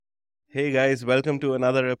Hey guys, welcome to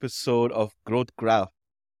another episode of Growth Graph.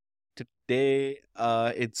 Today,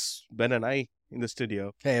 it's Ben and I in the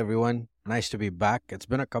studio. Hey everyone, nice to be back. It's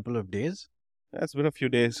been a couple of days. It's been a few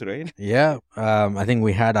days, right? Yeah, I think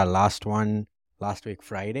we had our last one last week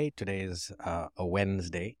Friday. Today is a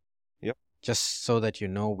Wednesday. Yep. Just so that you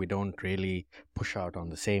know, we don't really push out on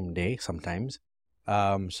the same day sometimes.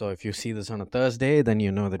 So if you see this on a Thursday, then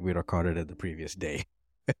you know that we recorded it the previous day.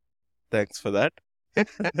 Thanks for that.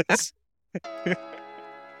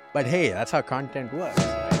 But hey, that's how content works.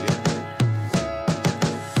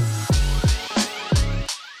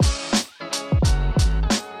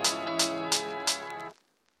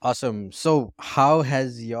 Awesome. So, how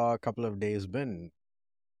has your couple of days been?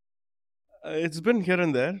 It's been here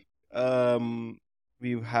and there.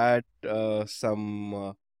 We've had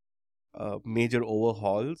some major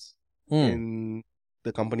overhauls Hmm. in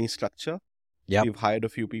the company structure. Yep. We've hired a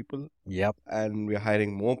few people Yep. and we're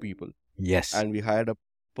hiring more people. Yes. And we hired a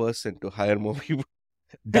person to hire more people.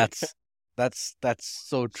 That's that's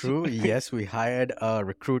so true. Yes, we hired a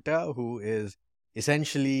recruiter who is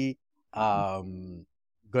essentially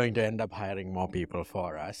going to end up hiring more people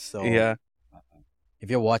for us. So Yeah. if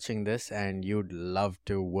you're watching this and you'd love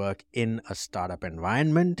to work in a startup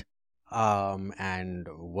environment and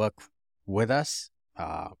work with us,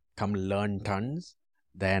 come learn tons,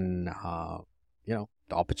 then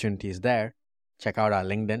the opportunity is there. Check out our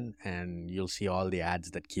LinkedIn and you'll see all the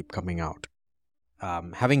ads that keep coming out.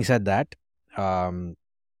 Having said that,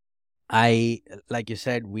 like you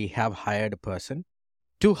said, we have hired a person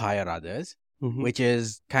to hire others, Mhm. which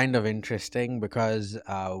is kind of interesting because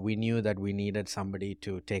we knew that we needed somebody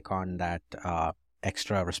to take on that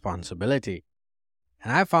extra responsibility.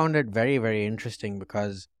 And I found it very, very interesting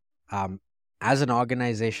because as an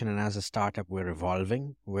organization and as a startup, we're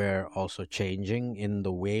evolving. We're also changing in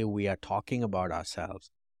the way we are talking about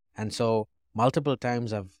ourselves. And so multiple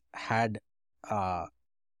times uh,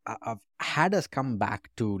 I've had us come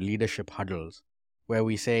back to leadership huddles where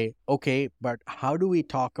we say, okay, but how do we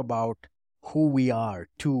talk about who we are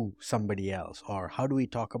to somebody else? Or how do we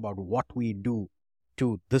talk about what we do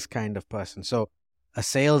to this kind of person? So a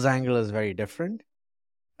sales angle is very different.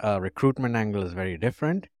 A recruitment angle is very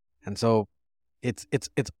different. And so it's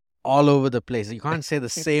all over the place. You can't say the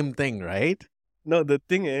same thing, right? No, the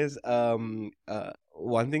thing is,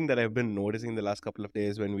 one thing that I've been noticing the last couple of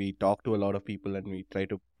days when we talk to a lot of people and we try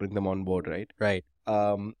to bring them on board, right? Right.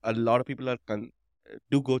 A lot of people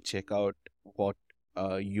do go check out what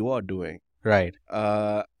you are doing, Right.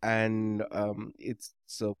 and it's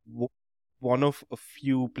one of a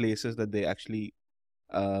few places that they actually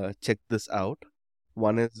check this out.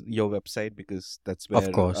 One is your website because that's Of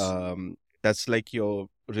where course. that's like your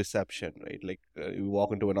reception, right? Like you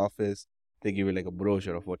walk into an office, they give you like a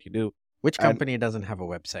brochure of what you do. Which And company doesn't have a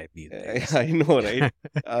website these days? I know, right?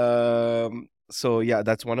 So yeah,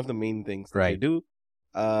 that's one of the main things that they Right. do.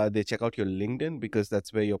 They check out your LinkedIn because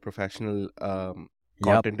that's where your professional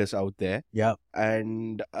Yep. content is out there. Yep.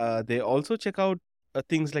 And they also check out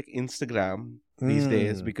things like Instagram these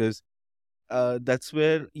days because that's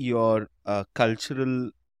where your cultural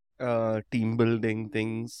team building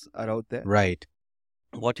things are out there. Right.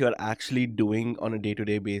 What you're actually doing on a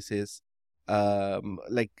day-to-day basis,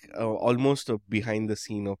 almost a behind the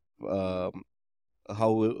scene of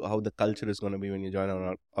how the culture is going to be when you join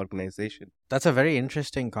our organization. That's a very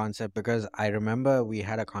interesting concept because I remember we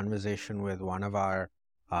had a conversation with one of our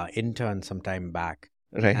interns some time back,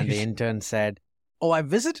 and the Right. intern said, "Oh, I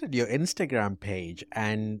visited your Instagram page,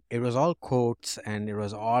 and it was all quotes and it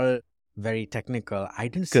was all very technical. I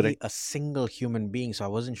didn't see Correct. a single human being, so I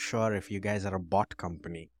wasn't sure if you guys are a bot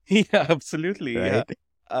company." Yeah, absolutely. Yeah.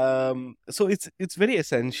 Right? So it's very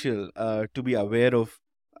essential to be aware of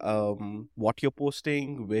what you're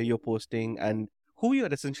posting, where you're posting, and who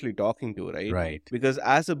you're essentially talking to, right? Right. Because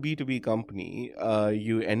as a B2B company,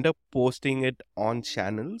 you end up posting it on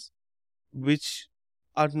channels which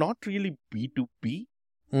are not really B2B.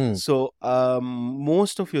 Mm, So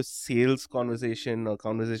most of your sales conversation or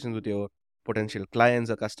conversations with your potential clients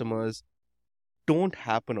or customers don't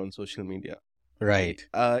happen on social media. right.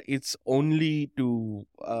 It's only to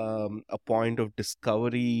a point of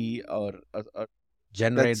discovery, or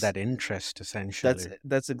Generate that's that interest essentially.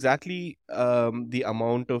 that's exactly the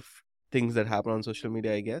amount of things that happen on social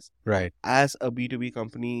media, I guess. Right. As a B2B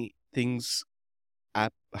company, things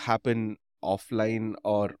happen offline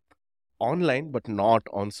or online, but not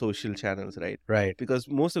on social channels, right? Right. Because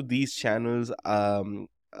most of these channels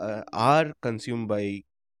are consumed by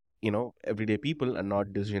everyday people and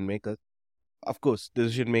not decision makers. Of course,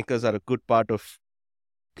 decision makers are a good part of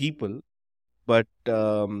people, but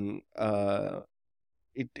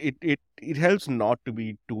it helps not to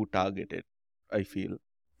be too targeted, I feel,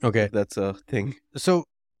 Okay. if that's a thing. So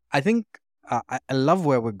I think I love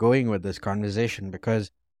where we're going with this conversation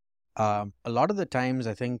because a lot of the times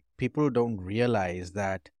I think people don't realize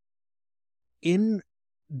that in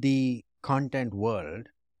the content world,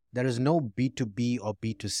 there is no B2B or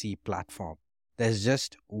B2C platform. There's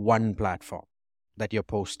just one platform that you're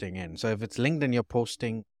posting in. So if it's LinkedIn, you're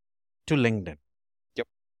posting to LinkedIn. Yep.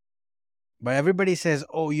 But everybody says,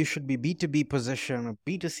 oh, you should be B2B positioned or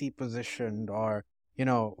B2C positioned, or,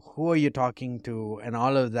 who are you talking to, and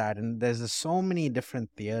all of that. And there's so many different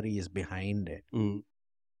theories behind it. Mm.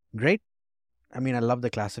 Great. I mean, I love the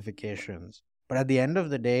classifications. But at the end of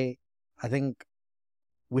the day, I think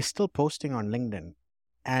we're still posting on LinkedIn.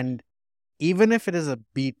 And even if it is a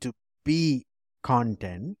B2B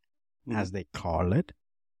content, as they call it,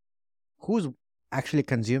 who's actually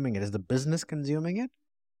consuming it? Is the business consuming it?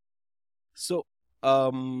 So,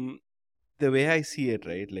 the way I see it,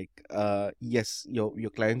 right? Like, yes, your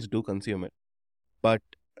clients do consume it, but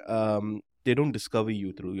they don't discover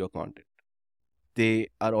you through your content. They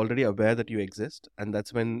are already aware that you exist, and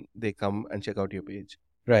that's when they come and check out your page.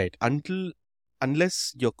 Right.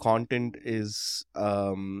 Unless your content is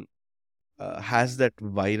has that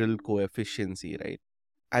viral coefficiency, right?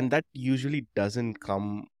 And that usually doesn't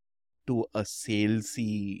come to a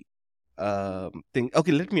salesy thing.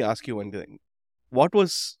 Okay, let me ask you one thing. What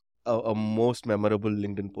was a most memorable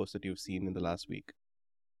LinkedIn post that you've seen in the last week?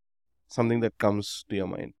 Something that comes to your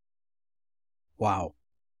mind. Wow.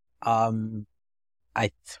 I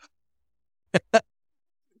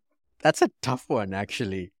that's a tough one,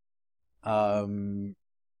 actually.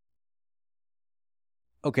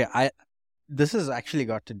 Okay, this has actually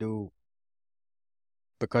got to do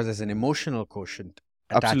because there's an emotional quotient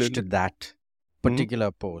attached to Absolutely. that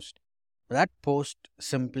particular post. That post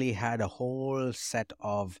simply had a whole set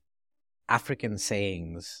of African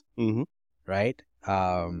sayings, Mm-hmm. right?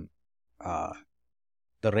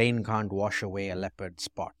 The rain can't wash away a leopard's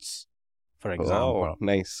spots, for Oh, example.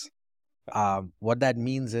 nice. What that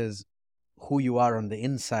means is who you are on the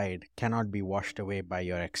inside cannot be washed away by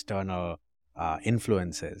your external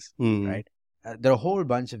influences, right? There are a whole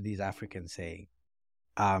bunch of these African sayings.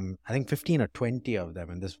 I think 15 or 20 of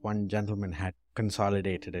them, and this one gentleman had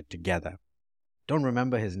consolidated it together. Don't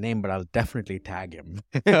remember his name, but I'll definitely tag him.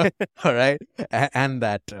 All right, and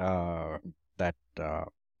that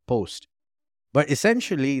post. But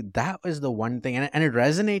essentially, that was the one thing, and it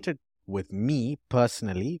resonated with me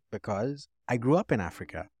personally because I grew up in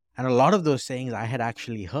Africa, and a lot of those sayings I had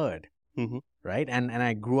actually heard, right? And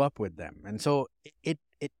I grew up with them, and so it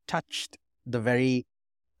touched the very,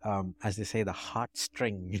 as they say, the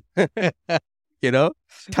heartstring.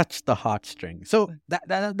 Touched the heartstring. So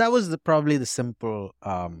that was probably the simple,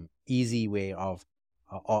 easy way of,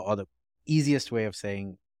 or the easiest way of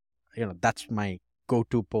saying, that's my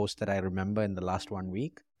go-to post that I remember in the last 1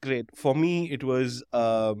 week. Great. For me, it was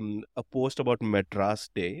a post about Madras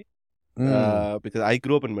Day. Because I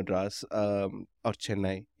grew up in Madras or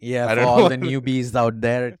Chennai. Yeah, I for don't all know. the newbies out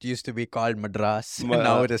there, it used to be called Madras.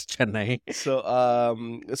 Now it is Chennai. So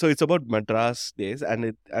it's about Madras days, and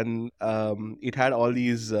it had all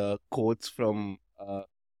these quotes from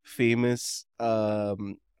famous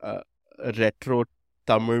retro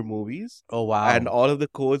Tamil movies. Oh, wow. And all of the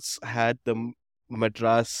quotes had the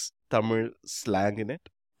Madras Tamil slang in it.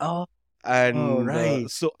 Oh, And right.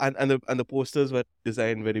 and the posters were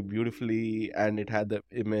designed very beautifully, and it had the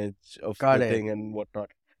image of Got the it. thing and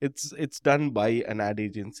whatnot. It's done by an ad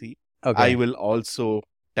agency. Okay. I will also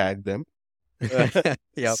tag them.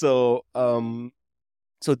 Yep. So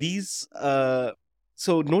these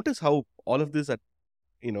so notice how all of this are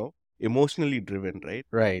emotionally driven, right?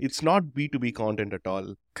 Right. It's not B2B content at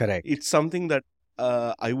all. Correct. It's something that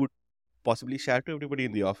I would possibly share to everybody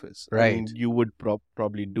in the office. I Right. mean, you would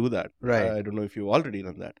probably do that. Right. I don't know if you've already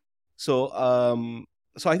done that. So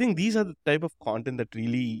I think these are the type of content that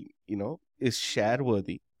really is share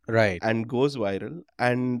worthy Right. and goes viral,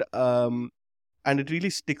 and it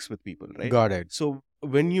really sticks with people, right? Got it. So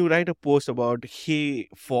when you write a post about, hey,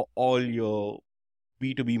 for all your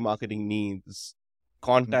B2B marketing needs,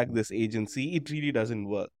 contact this agency, it really doesn't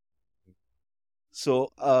work.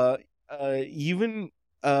 So even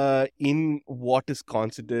in what is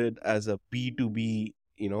considered as a B2B,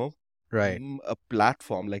 Right. a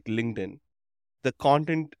platform like LinkedIn, the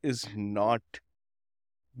content is not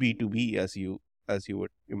B2B as you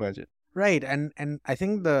would imagine. Right. And I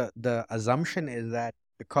think the assumption is that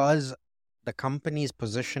because the company's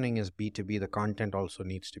positioning is B2B, the content also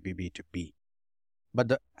needs to be B2B.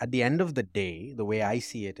 But at the end of the day, the way I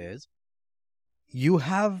see it is, you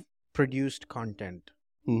have produced content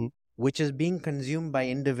Mhm. which is being consumed by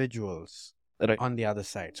individuals Right. on the other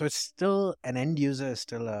side. So it's still an end user, is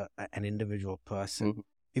still an individual person. Mhm.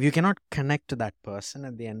 If you cannot connect to that person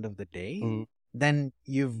at the end of the day, Mhm. then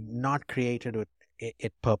you've not created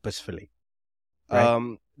it purposefully,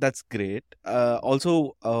 right? That's great.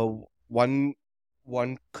 Also,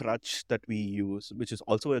 one crutch that we use, which is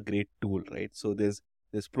also a great tool, right? So there's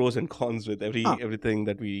pros and cons with Huh. everything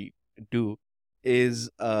that we do, is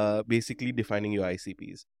basically defining your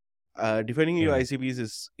ICPs. Defining your Right.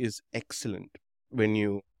 ICPs is excellent when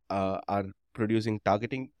you are producing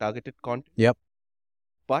targeted content, Yep.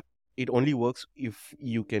 but it only works if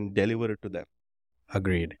you can deliver it to them.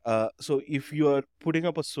 Agreed. So if you are putting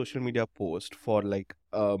up a social media post for like,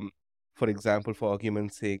 for example, for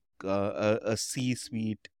argument's sake, a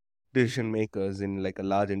C-suite decision makers in like a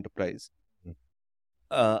large enterprise,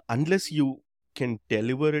 Mm. unless you can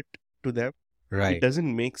deliver it to them, it Right.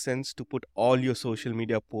 doesn't make sense to put all your social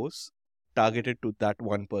media posts targeted to that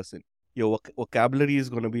one person. Your vocabulary is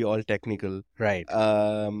going to be all technical. Right.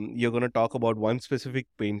 You're going to talk about one specific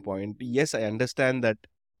pain point. Yes, I understand that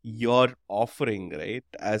your offering, right,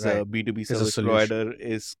 as a Right. B2B Is a service solution. provider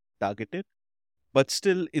is targeted, but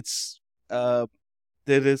still uh,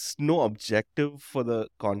 there is no objective for the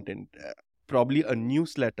content. Probably a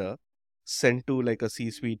newsletter sent to like a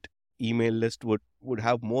C-suite email list would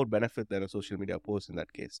have more benefit than a social media post in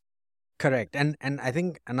that case. Correct. And I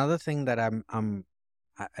think another thing that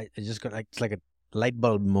I just got like, it's like a light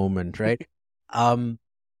bulb moment, right?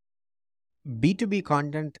 B2B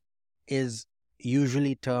content is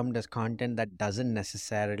usually termed as content that doesn't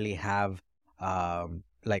necessarily have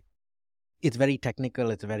like, it's very technical,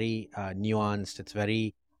 it's very nuanced, it's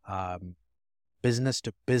very business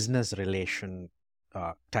to business relation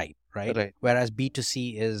type, right? Right, Whereas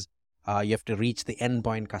B2C is you have to reach the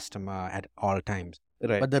endpoint customer at all times.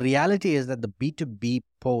 right. But the reality is that the B2B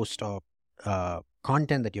post or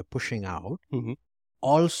content that you're pushing out Hmm.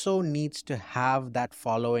 also needs to have that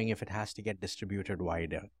following if it has to get distributed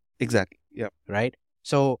wider, Exactly. Yeah. right?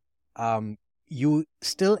 So you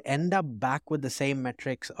still end up back with the same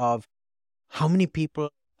metrics of how many people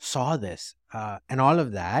saw this and all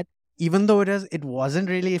of that, even though it wasn't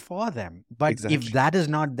really for them. But if Exactly. that is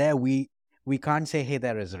not there, we can't say, hey,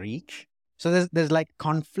 there is reach. So there's like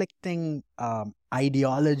conflicting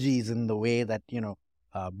ideologies in the way that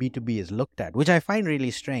B2B is looked at, which I find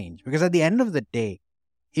really strange, because at the end of the day,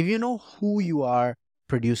 if you know who you are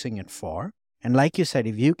producing it for, and like you said,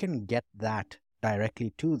 if you can get that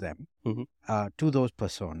directly to them, Hmm. to those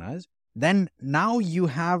personas, then now you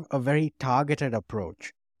have a very targeted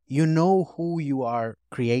approach. You know who you are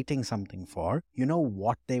creating something for, you know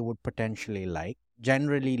what they would potentially like.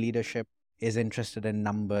 Generally, leadership is interested in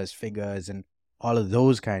numbers, figures, and all of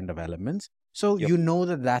those kind of elements. So Yep. you know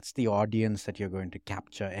that that's the audience that you're going to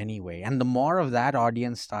capture anyway. And the more of that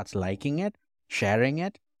audience starts liking it, sharing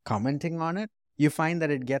it, commenting on it, you find that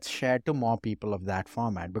it gets shared to more people of that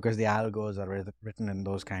format, because the algos are written in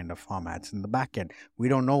those kind of formats in the back end. We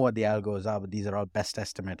don't know what the algos are, but these are all best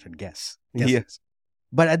estimated guesses. Yes.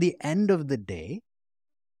 But at the end of the day,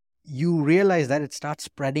 you realize that it starts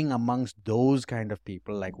spreading amongst those kind of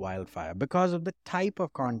people like wildfire because of the type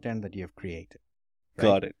of content that you've created. Right?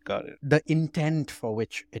 Got it. Got it. The intent for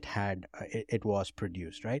which it was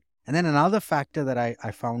produced, right? And then another factor that I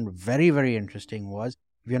found very, very interesting was,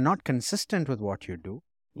 if you're not consistent with what you do,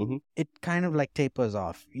 Hmm. it kind of like tapers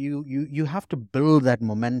off. You have to build that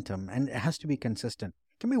momentum, and it has to be consistent.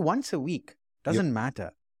 It can be once a week, doesn't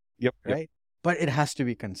matter, Yep. Yep. right? But it has to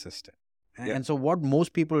be consistent. Yep. And so what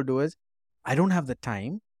most people do is, I don't have the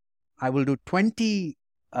time, I will do 20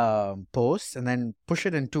 posts and then push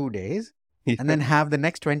it in 2 days, and then have the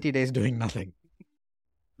next 20 days doing nothing.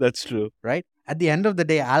 That's true. Right? At the end of the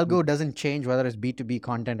day, algo doesn't change whether it's B2B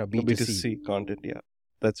content or B2C. B2C content. Yeah.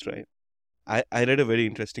 That's right. I read a very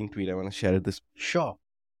interesting tweet. I want to share this. Sure.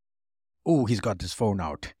 Oh, he's got his phone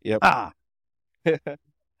out. Yep. Ah,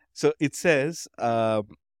 So it says,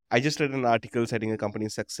 I just read an article citing a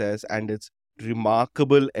company's success and its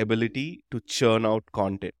remarkable ability to churn out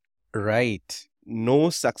content. right. No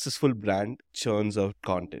successful brand churns out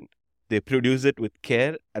content. They produce it with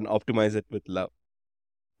care and optimize it with love.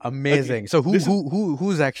 Amazing. Okay, So this is-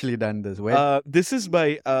 who's actually done this? Where? This is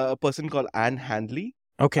by a person called Anne Handley.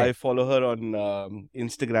 Okay. I follow her on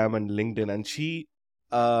Instagram and LinkedIn, and she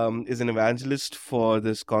is an evangelist for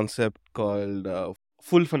this concept called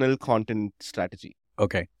full funnel content strategy.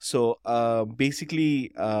 Okay. So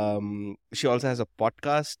basically, she also has a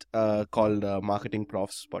podcast called Marketing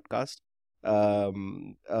Profs Podcast.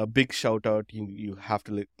 A big shout out. You have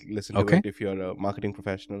to listen to Okay. it if you're a marketing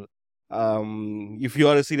professional. if you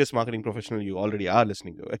are a serious marketing professional, you already are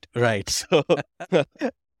listening to it. Right. So,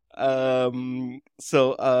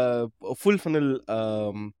 full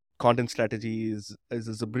funnel content strategy is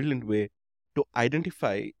a brilliant way to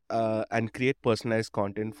identify and create personalized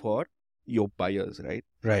content for your buyers, right?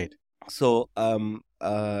 Right. So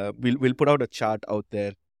we'll put out a chart out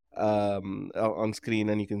there on screen,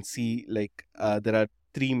 and you can see like there are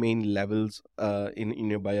three main levels in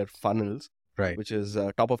your buyer funnels, Right. which is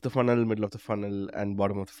top of the funnel, middle of the funnel, and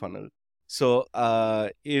bottom of the funnel. So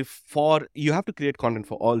you have to create content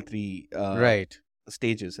for all three Right.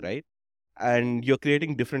 stages, right? And you're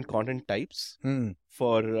creating different content types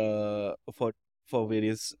for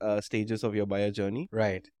various stages of your buyer journey.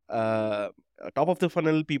 Right. Top of the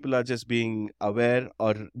funnel, people are just being aware,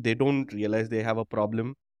 or they don't realize they have a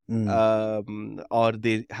problem, or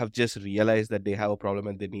they have just realized that they have a problem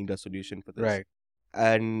and they need a solution for this. Right.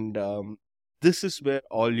 And this is where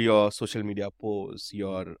all your social media posts,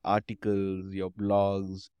 your articles, your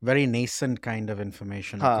blogs, very nascent kind of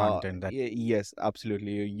information or content that yes,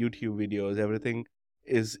 absolutely, your YouTube videos, everything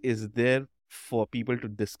is there for people to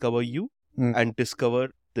discover you and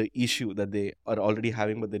discover the issue that they are already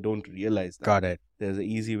having, but they don't realize that. Got it. There's an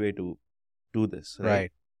easy way to do this, right?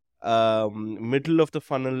 Right. Middle of the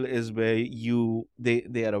funnel is where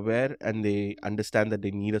they are aware and they understand that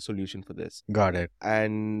they need a solution for this. Got it.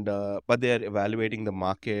 And but they are evaluating the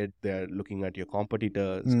market, they're looking at your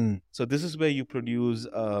competitors. So this is where you produce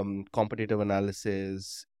competitive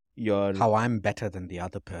analysis, how I'm better than the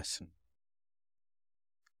other person.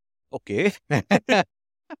 Okay.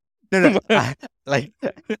 No, like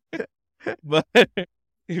but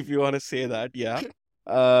if you want to say that, yeah.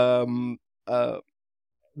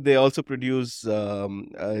 They also produce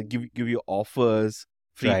give you offers,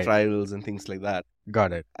 free trials and things like that.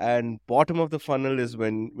 Got it. And bottom of the funnel is where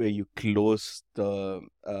you close the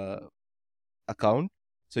account.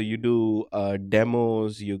 So you do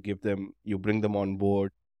demos, you bring them on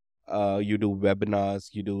board, you do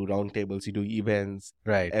webinars, you do roundtables, you do events.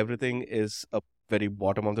 Right. Everything is a very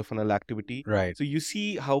bottom of the funnel activity. Right. So you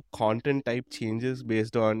see how content type changes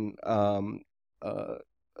based on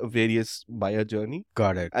various buyer journey.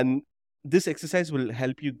 Got it. And this exercise will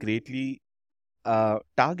help you greatly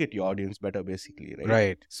target your audience better, basically, right?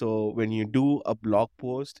 Right. So when you do a blog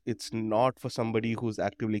post, it's not for somebody who's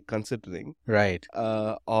actively considering, right,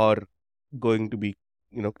 or going to be,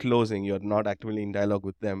 closing. You're not actively in dialogue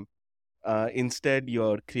with them. Instead,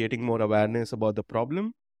 you're creating more awareness about the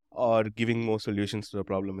problem or giving more solutions to the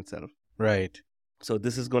problem itself. Right. So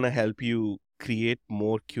this is going to help you create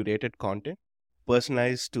more curated content,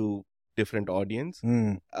 personalized to different audience.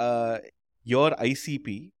 Your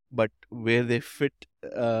ICP, but where they fit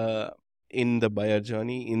in the buyer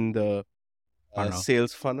journey, in the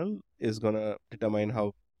sales funnel, is going to determine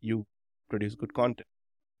how you produce good content.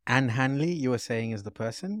 Anne Hanley, you were saying, is the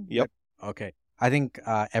person? Yep. Okay. I think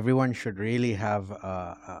everyone should really have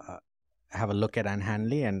a look at Anne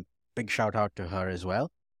Hanley, and big shout out to her as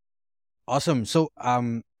well. Awesome. So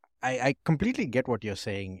I completely get what you're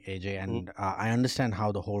saying, AJ, and I understand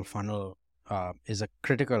how the whole funnel is a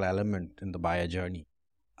critical element in the buyer journey.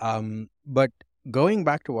 But going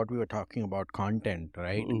back to what we were talking about, content,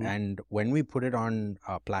 right? And when we put it on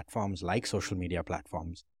platforms like social media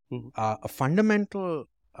platforms, a fundamental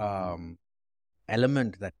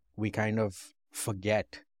element that we kind of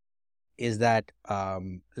forget is that,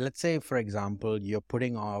 let's say, for example, you're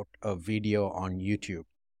putting out a video on YouTube.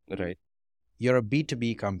 Right. You're a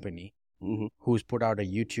B2B company who's put out a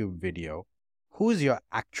YouTube video. Who's your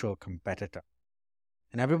actual competitor?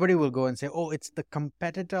 And everybody will go and say, oh, it's the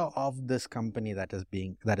competitor of this company that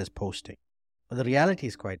is posting. But the reality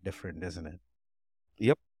is quite different, isn't it?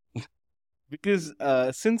 Yep. Because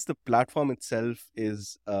since the platform itself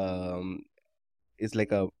is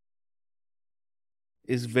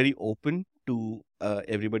very open to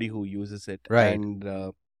everybody who uses it. Right.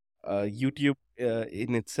 And YouTube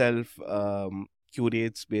in itself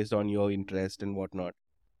curates based on your interest and whatnot.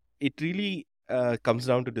 It really comes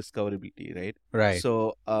down to discoverability, right? Right.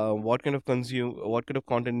 So what kind of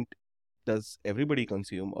content does everybody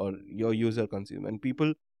consume, or your user consume? And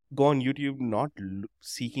people go on YouTube not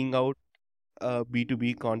seeking out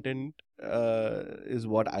B2B content, is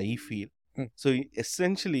what I feel. So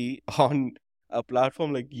essentially, on a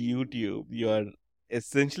platform like YouTube, you are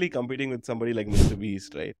essentially competing with somebody like Mr.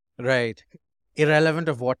 Beast, right? Right. Irrelevant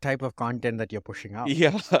of what type of content that you're pushing out.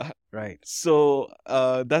 Yeah. Right. So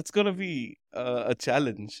that's going to be a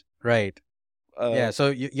challenge. Right. So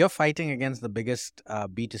you're fighting against the biggest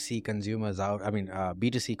B2C consumers out. I mean,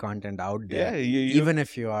 B2C content out there. Yeah, even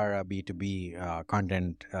if you are a B2B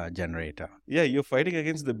content generator. Yeah, you're fighting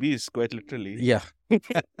against the beast, quite literally. Yeah,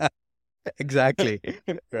 exactly.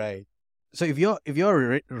 Right. So if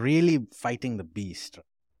you're really fighting the beast,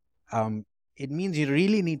 it means you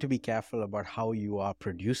really need to be careful about how you are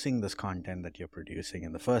producing this content that you're producing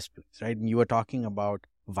in the first place, right? And you were talking about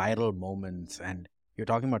viral moments, and you're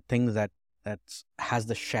talking about things that has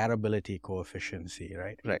the shareability coefficient,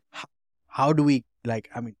 right? Right. How do we,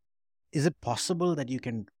 is it possible that you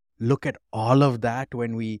can look at all of that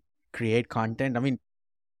when we create content? I mean,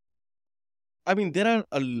 there are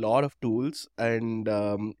a lot of tools, and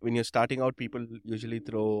when you're starting out, people usually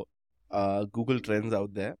throw Google Trends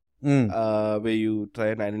out there, where you try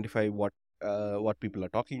and identify what people are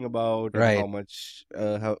talking about, and how much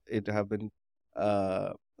have been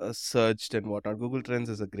searched and whatnot. Google Trends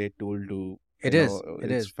is a great tool to. It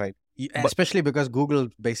is fine, especially because Google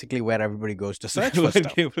basically where everybody goes to search for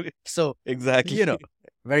stuff. So exactly,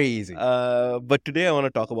 very easy. But today I want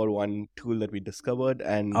to talk about one tool that we discovered,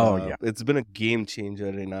 and it's been a game changer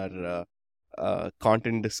in our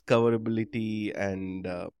content discoverability and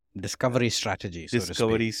discovery strategy.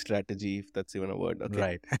 Discovery strategy, if that's even a word. Okay.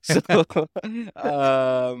 Right. So,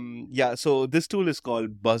 so this tool is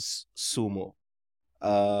called BuzzSumo.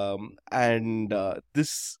 And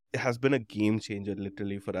this has been a game changer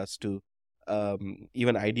literally for us to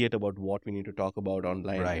even ideate about what we need to talk about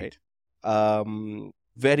online, right?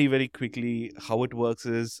 Very, very quickly, how it works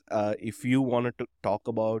is if you wanted to talk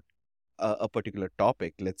about a particular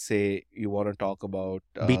topic, let's say you want to talk about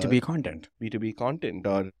B2B content,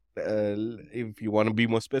 or if you want to be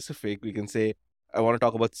more specific, we can say, I want to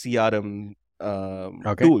talk about CRM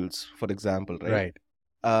tools, for example, right?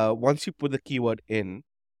 Once you put the keyword in,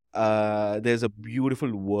 there's a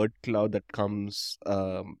beautiful word cloud that comes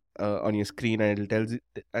on your screen, and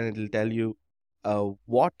it'll tell you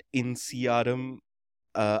what in CRM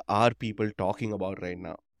are people talking about right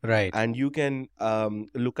now. Right. And you can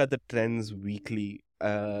look at the trends weekly.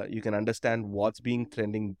 You can understand what's being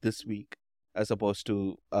trending this week as opposed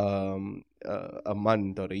to a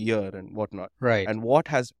month or a year and whatnot. Right. And what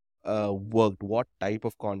has worked, what type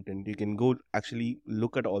of content. You can go actually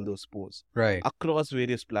look at all those posts across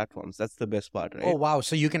various platforms. That's the best part, right? Oh, wow.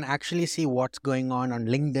 So you can actually see what's going on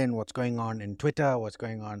LinkedIn, what's going on in Twitter, what's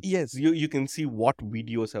going on. Yes, you can see what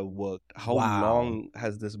videos have worked, how long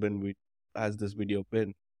has this video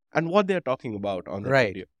been, and what they're talking about on the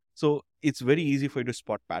video. So it's very easy for you to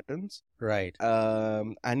spot patterns,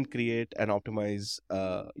 and create and optimize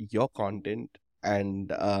your content.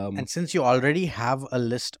 And since you already have a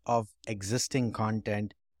list of existing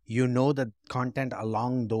content, you know that content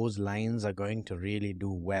along those lines are going to really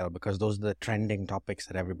do well because those are the trending topics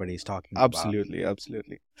that everybody's talking about.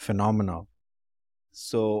 Absolutely. Phenomenal.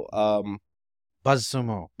 So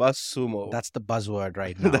BuzzSumo. That's the buzzword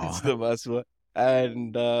right now. That's the buzzword.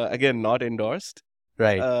 And again, not endorsed.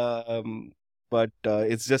 Right. But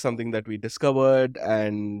it's just something that we discovered,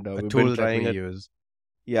 and we've been trying it. Use.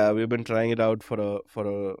 Yeah, we've been trying it out for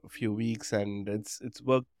a few weeks, and it's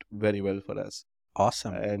worked very well for us.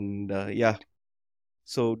 Awesome. And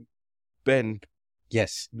so Ben,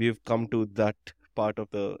 yes, we've come to that part of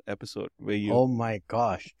the episode where you. Oh my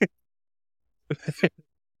gosh.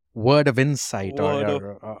 Word of insight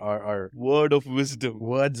or word of wisdom.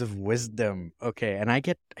 Words of wisdom. Okay, and I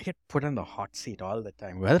get put on the hot seat all the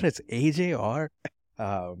time, whether it's AJ or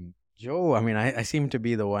Joe. I mean, I seem to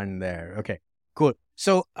be the one there. Okay, cool.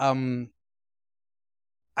 So I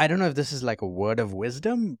don't know if this is like a word of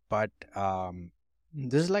wisdom, but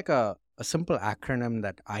this is like a simple acronym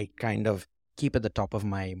that I kind of keep at the top of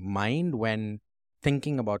my mind when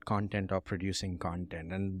thinking about content or producing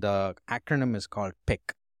content, and the acronym is called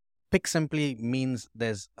PIC. PIC simply means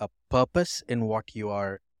there's a purpose in what you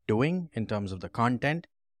are doing in terms of the content.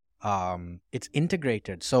 It's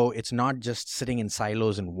integrated, so it's not just sitting in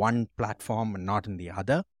silos in one platform and not in the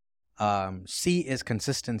other. C is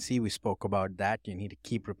consistency. We spoke about that. You need to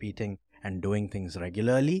keep repeating and doing things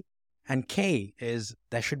regularly. And K is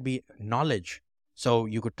there should be knowledge. So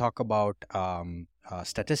you could talk about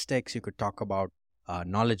statistics. You could talk about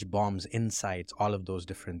knowledge bombs, insights, all of those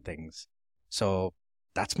different things. So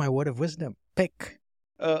that's my word of wisdom. PIC.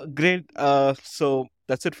 Great. So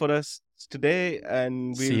that's it for us today,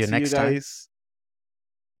 and we'll see you guys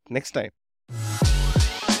next time.